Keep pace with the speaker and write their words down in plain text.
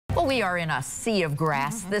Well, we are in a sea of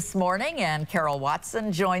grass this morning, and Carol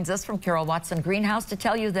Watson joins us from Carol Watson Greenhouse to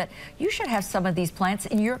tell you that you should have some of these plants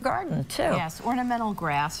in your garden, too. Yes, ornamental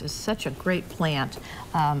grass is such a great plant.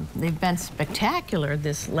 They've been spectacular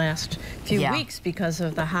this last few weeks because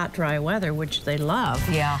of the hot, dry weather, which they love.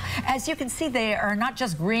 Yeah. As you can see, they are not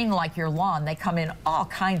just green like your lawn. They come in all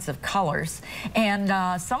kinds of colors. And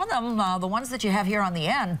some of them, the ones that you have here on the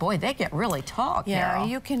end, boy, they get really tall, Carol. Yeah,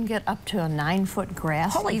 you can get up to a 9-foot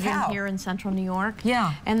grass. Holy even cow. Here in central New York.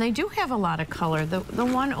 Yeah. And they do have a lot of color. The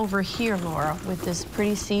one over here, Laura, with this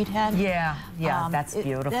pretty seed head. Yeah, that's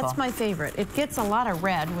beautiful. That's my favorite. It gets a lot of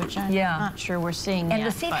red, which I'm not sure we're seeing yet. And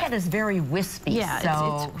the seed head is very wispy. Yeah,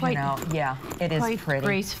 so, it's quite, it is quite pretty.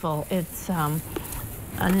 graceful. It's a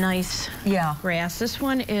nice grass. This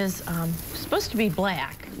one is supposed to be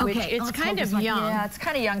black. Which it's kind of young. Yeah, it's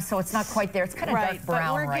kind of young, so it's not quite there. It's kind of dark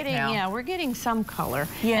brown but we're getting, now. Yeah, we're getting some color.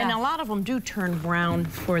 Yeah. And a lot of them do turn brown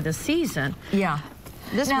for the season. Yeah.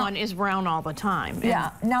 This one is brown all the time. Yeah.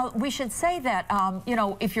 Now, we should say that, you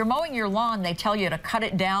know, if you're mowing your lawn, they tell you to cut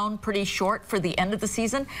it down pretty short for the end of the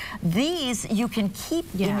season. These you can keep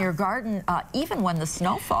in your garden even when the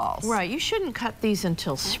snow falls. Right. You shouldn't cut these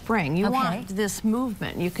until spring. You want this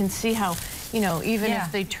movement. You can see how, you know, even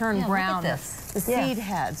if they turn brown, the seed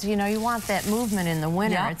heads, you know, you want that movement in the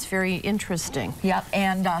winter. It's very interesting. Yep.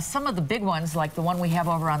 And some of the big ones, like the one we have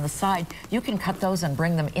over on the side, you can cut those and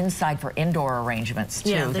bring them inside for indoor arrangements,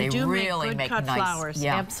 too. Yeah, they do really make good nice flowers.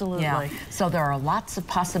 Yeah. Absolutely. Yeah. So there are lots of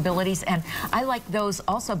possibilities. And I like those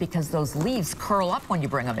also because those leaves curl up when you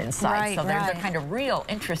bring them inside. So they're kind of real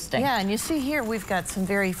interesting. Yeah, and you see here we've got some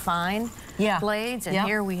very fine blades, and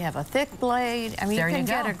here we have a thick blade. I mean, you can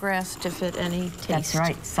get a grass to fit any taste. That's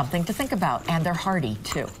right. Something to think about. And they're hardy,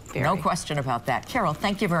 too. No question about that. Carol,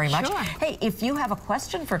 thank you very much. Sure. Hey, if you have a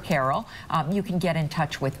question for Carol, you can get in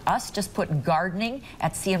touch with us. Just put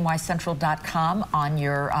gardening@cnycentral.com on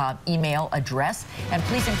your email address. And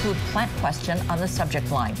please include plant question on the subject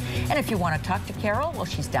line. And if you want to talk to Carol, well,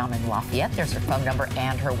 she's down in Lafayette. There's her phone number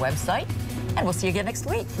and her website. And we'll see you again next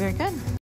week. Very good.